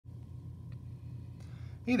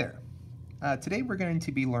Hey there. Today we're going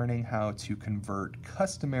to be learning how to convert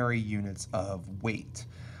customary units of weight.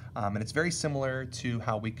 And it's very similar to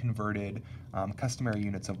how we converted customary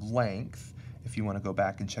units of length. If you want to go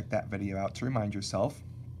back and check that video out to remind yourself.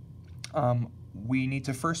 We need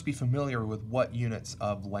to first be familiar with what units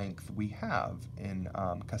of length we have in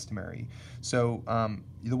customary. So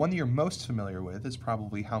the one that you're most familiar with is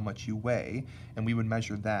probably how much you weigh, and we would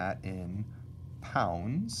measure that in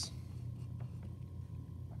pounds.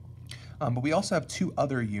 But we also have two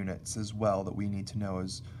other units as well that we need to know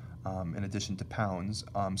as, in addition to pounds.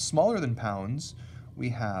 Smaller than pounds, we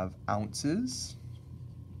have ounces.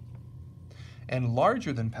 And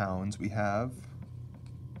larger than pounds, we have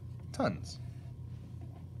tons.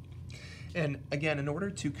 And again, in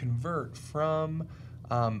order to convert from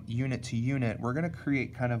unit to unit, we're going to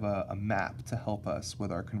create kind of a map to help us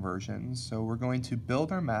with our conversions. So we're going to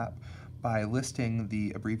build our map by listing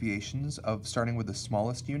the abbreviations of starting with the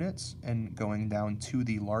smallest units and going down to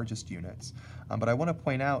the largest units. But I want to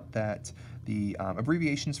point out that the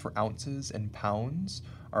abbreviations for ounces and pounds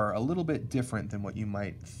are a little bit different than what you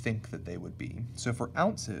might think that they would be. So for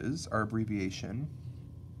ounces, our abbreviation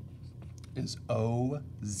is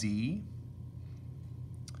OZ.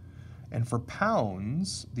 And for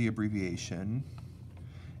pounds, the abbreviation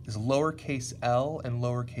is lowercase l and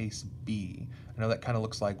lowercase b. I know that kind of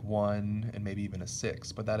looks like 1 and maybe even a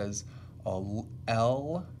 6, but that is a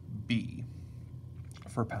LB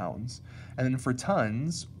for pounds. And then for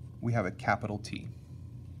tons, we have a capital T.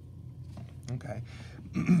 Okay.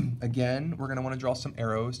 Again, we're going to want to draw some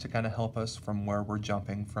arrows to kind of help us from where we're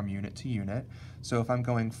jumping from unit to unit. So if I'm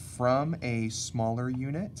going from a smaller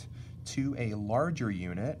unit to a larger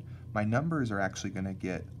unit, my numbers are actually going to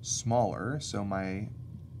get smaller, so my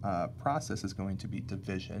process is going to be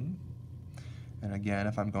division. And again,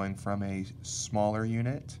 if I'm going from a smaller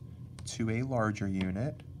unit to a larger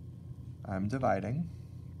unit, I'm dividing.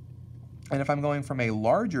 And if I'm going from a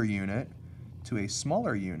larger unit to a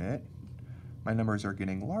smaller unit, my numbers are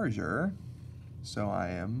getting larger, so I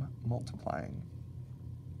am multiplying.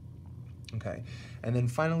 Okay, and then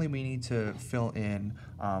finally we need to fill in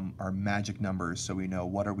our magic numbers so we know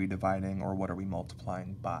what are we dividing or what are we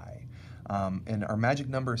multiplying by. And our magic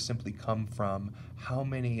numbers simply come from how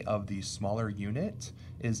many of the smaller unit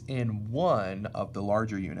is in one of the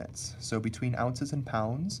larger units. So between ounces and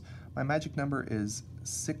pounds, my magic number is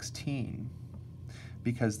 16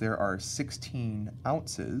 because there are 16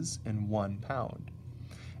 ounces in 1 pound.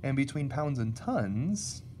 And between pounds and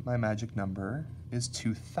tons, my magic number is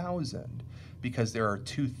 2,000 because there are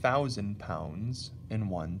 2,000 pounds in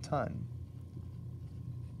 1 ton.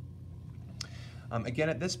 Again,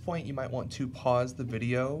 at this point, you might want to pause the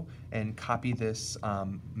video and copy this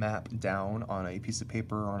map down on a piece of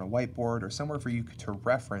paper or on a whiteboard or somewhere for you to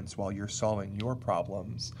reference while you're solving your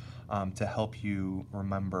problems to help you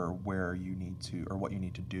remember where you need to or what you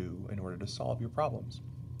need to do in order to solve your problems.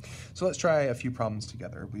 So let's try a few problems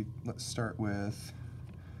together. Let's start with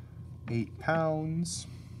 8 pounds.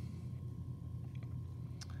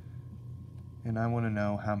 And I want to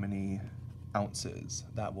know how many ounces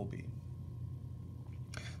that will be.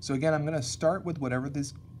 So again, I'm going to start with whatever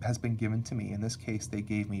this has been given to me. In this case, they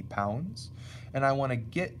gave me pounds, and I want to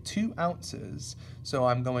get 2 ounces. So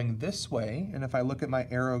I'm going this way, and if I look at my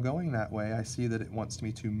arrow going that way, I see that it wants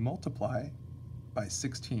me to multiply by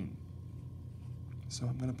 16. So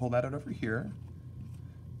I'm going to pull that out over here.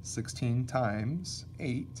 16 times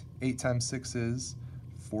 8. 8 times 6 is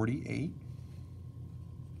 48.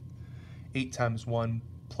 8 times 1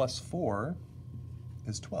 plus 4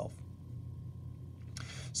 is 12.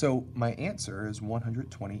 So my answer is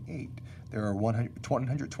 128. There are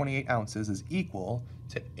 128 ounces is equal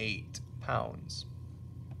to 8 pounds.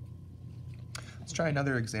 Let's try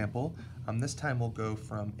another example. This time we'll go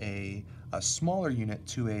from a smaller unit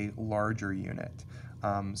to a larger unit.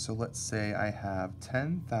 So let's say I have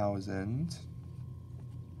 10,000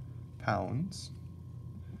 pounds,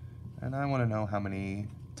 and I want to know how many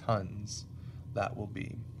tons that will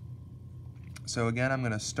be. So again, I'm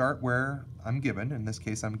going to start where I'm given. In this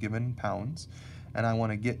case, I'm given pounds, and I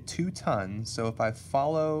want to get 2 tons. So if I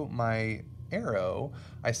follow my arrow,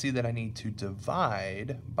 I see that I need to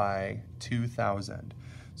divide by 2,000.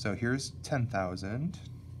 So here's 10,000,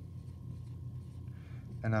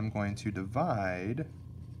 and I'm going to divide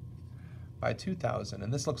by 2,000.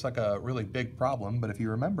 And this looks like a really big problem, but if you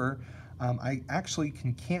remember, I actually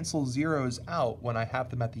can cancel zeros out when I have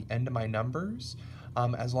them at the end of my numbers,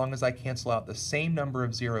 as long as I cancel out the same number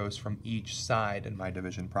of zeros from each side in my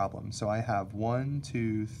division problem. So I have 1,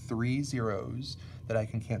 2, 3 zeros that I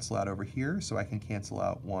can cancel out over here, so I can cancel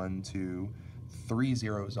out 1, 2, 3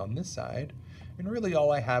 zeros on this side. And really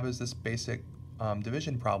all I have is this basic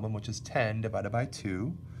division problem, which is 10 divided by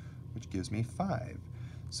 2, which gives me 5.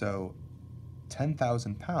 So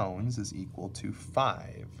 10,000 pounds is equal to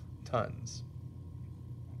 5 tons.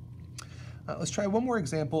 Let's try one more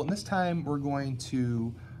example, and this time we're going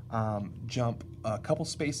to jump a couple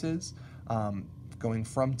spaces, going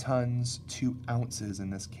from tons to ounces in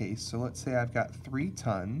this case. So let's say I've got 3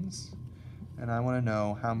 tons, and I want to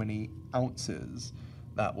know how many ounces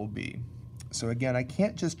that will be. So again, I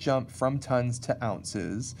can't just jump from tons to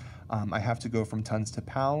ounces. I have to go from tons to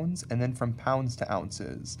pounds, and then from pounds to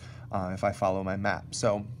ounces if I follow my map.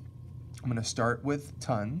 So I'm going to start with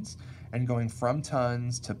tons, and going from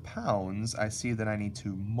tons to pounds, I see that I need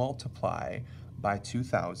to multiply by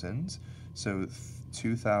 2,000. So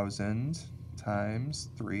 2,000 times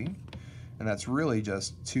 3, and that's really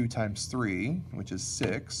just 2 times 3, which is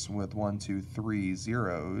 6, with 1, 2, 3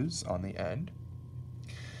 zeros on the end.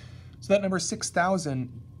 So that number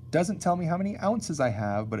 6,000 doesn't tell me how many ounces I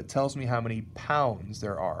have, but it tells me how many pounds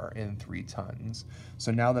there are in 3 tons.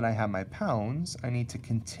 So now that I have my pounds, I need to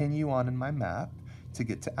continue on in my map to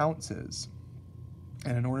get to ounces.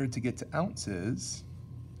 And in order to get to ounces,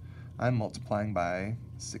 I'm multiplying by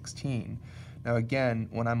 16. Now again,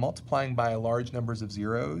 when I'm multiplying by large numbers of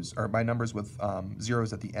zeros, or by numbers with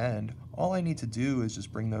zeros at the end, all I need to do is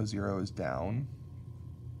just bring those zeros down,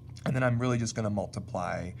 and then I'm really just going to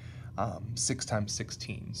multiply 6 times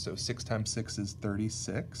 16. So 6 times 6 is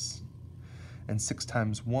 36, and 6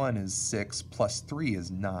 times 1 is 6, plus 3 is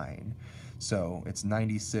 9. So it's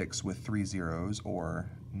 96 with 3 zeros, or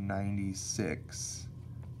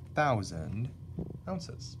 96,000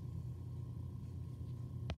 ounces.